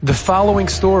The following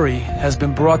story has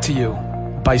been brought to you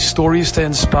by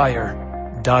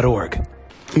StoriesToInspire.org.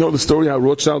 You know the story how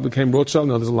Rothschild became Rothschild?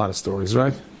 No, there's a lot of stories,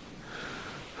 right?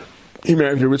 He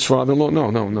married a rich father-in-law?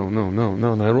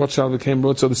 No. Rothschild became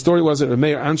Rothschild. The story was that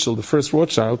Meir Anshel, the first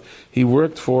Rothschild, he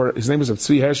worked for, his name was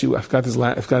Tzvi Hersh, I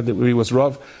forgot where he was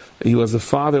Rav. He was the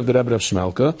father of the Rebbe of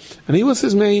Shmelka, and he was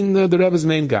his main, the Rebbe's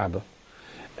main Gabba.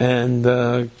 And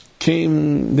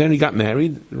then he got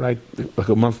married, right, like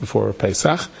a month before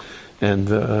Pesach, and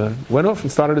went off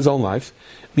and started his own life.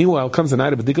 Meanwhile, comes the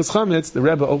night of B'dikas Chametz, the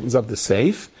Rebbe opens up the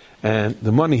safe, and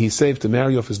the money he saved to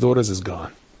marry off his daughters is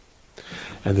gone.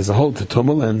 And there's a whole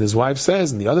tumult, and his wife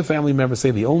says, and the other family members say,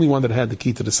 the only one that had the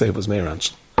key to the safe was Meir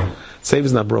Anshel. Safe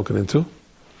is not broken into.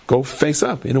 Go face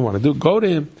up. You don't want to do it. Go to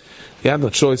him. He had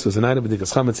no choice. It was the night of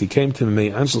B'dikas Chametz. He came to him, and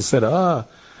Meir Anshel said,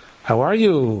 how are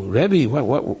you, Rebbe?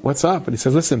 What's up? And he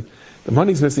says, listen, the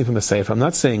money's missing from the safe. I'm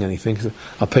not saying anything. He said,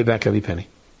 I'll pay back every penny.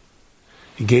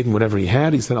 He gave him whatever he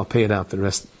had. He said, I'll pay it out. The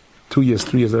rest, 2 years,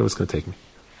 3 years, whatever it's going to take me.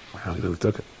 Wow, he really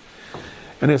took it.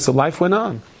 And so life went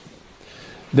on.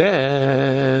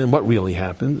 Then, what really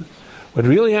happened? What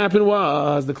really happened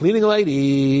was the cleaning lady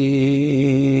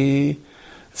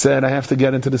said, I have to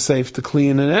get into the safe to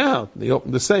clean it out. They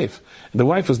opened the safe. And the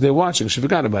wife was there watching. She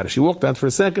forgot about it. She walked out for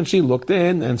a second. She looked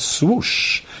in, and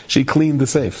swoosh, she cleaned the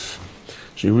safe.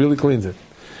 She really cleaned it.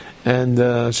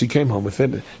 And she came home with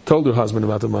it, told her husband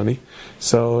about the money.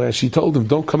 So she told him,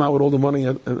 don't come out with all the money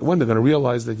when they're going to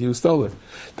realize that you stole it.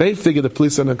 They figured the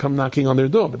police are going to come knocking on their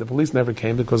door, but the police never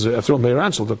came because after all, Meir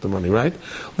Anshel took the money, right?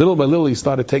 Little by little, he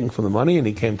started taking from the money, and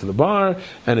he came to the bar,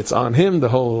 and it's on him, the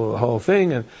whole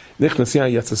thing, and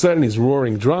he's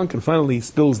roaring drunk, and finally he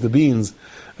spills the beans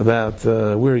about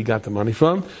where he got the money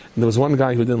from. And there was one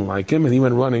guy who didn't like him, and he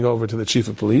went running over to the chief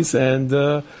of police, and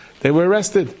they were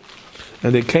arrested.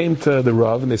 And they came to the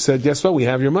Rav, and they said, guess what, we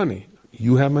have your money.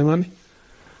 You have my money?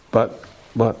 But.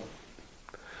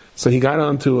 So he got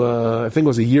onto, I think it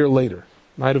was a year later,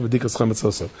 night of B'dikas Chametz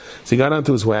also. So he got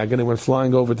onto his wagon and went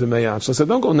flying over to Meir Anshel. I said,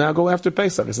 don't go now, go after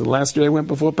Pesach. I said, last year I went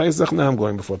before Pesach, now I'm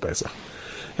going before Pesach.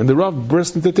 And the Rav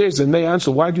burst into tears and said, Meir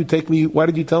Anshel, why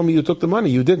did you tell me you took the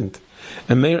money? You didn't.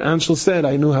 And Meir Anshel said,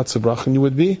 I knew how tzebrachin you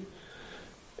would be.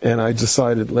 And I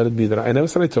decided, let it be that I never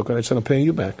said I took it. I said, I'm paying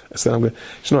you back. I said,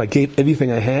 I gave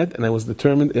everything I had, and I was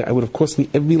determined, it would have cost me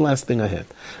every last thing I had.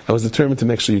 I was determined to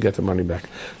make sure you get the money back.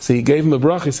 So he gave him a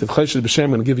bracha. He said, Chesed b'Shem, I'm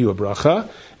going to give you a bracha.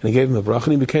 And he gave him a bracha,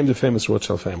 and he became the famous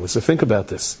Rothschild family. So think about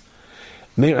this.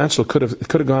 Meir Anshel could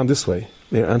have gone this way.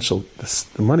 Meir Anshel,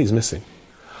 the money's missing.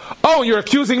 Oh, you're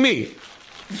accusing me.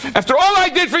 After all I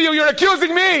did for you, you're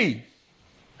accusing me.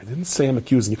 I didn't say I'm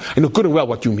accusing you. I know good and well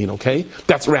what you mean, okay?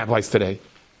 That's rabbis today.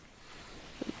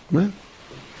 Man,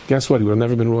 guess what? He would have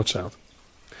never been Rothschild.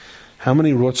 How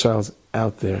many Rothschilds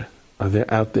are there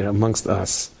out there amongst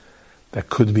us that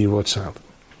could be Rothschild?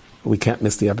 We can't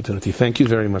miss the opportunity. Thank you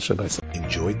very much, Rabbi.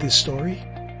 Enjoyed this story?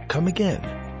 Come again.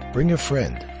 Bring a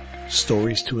friend.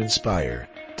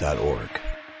 StoriesToInspire.org